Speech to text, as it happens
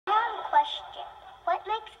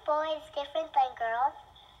makes boys different than girls?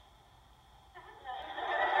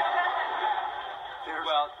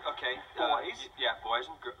 Well, okay. Boys. Yeah, boys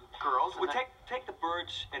and Girls. Well, take the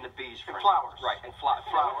birds and the bees for And instance. flowers. Right, and flowers.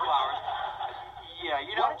 Yeah,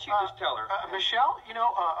 you know. Why don't you just tell her? Michelle, you know,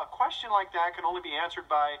 a question like that can only be answered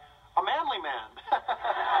by a manly man.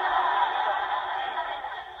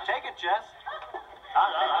 Take it, Jess.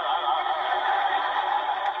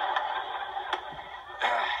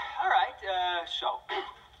 All right, so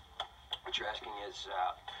what you're asking is,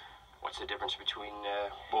 what's the difference between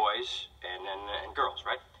boys and girls,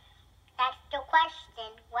 right? That's the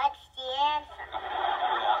question. What's the answer? Yeah,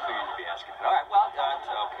 I figured you'd be asking that. All right, well,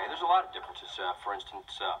 okay, there's a lot of differences. For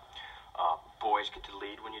instance, boys get to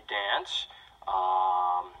lead when you dance.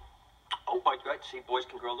 Right, see, boys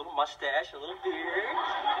can grow a little mustache, a little beard.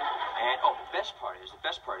 And, the best part is,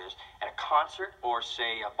 at a concert or,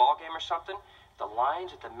 say, a ball game or something, the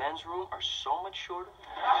lines at the men's room are so much shorter.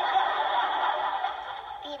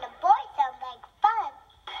 Being a boy sounds like fun.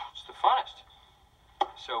 It's the funnest.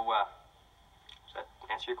 So, does that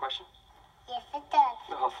answer your question? Yes, it does.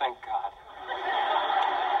 Oh, thank God.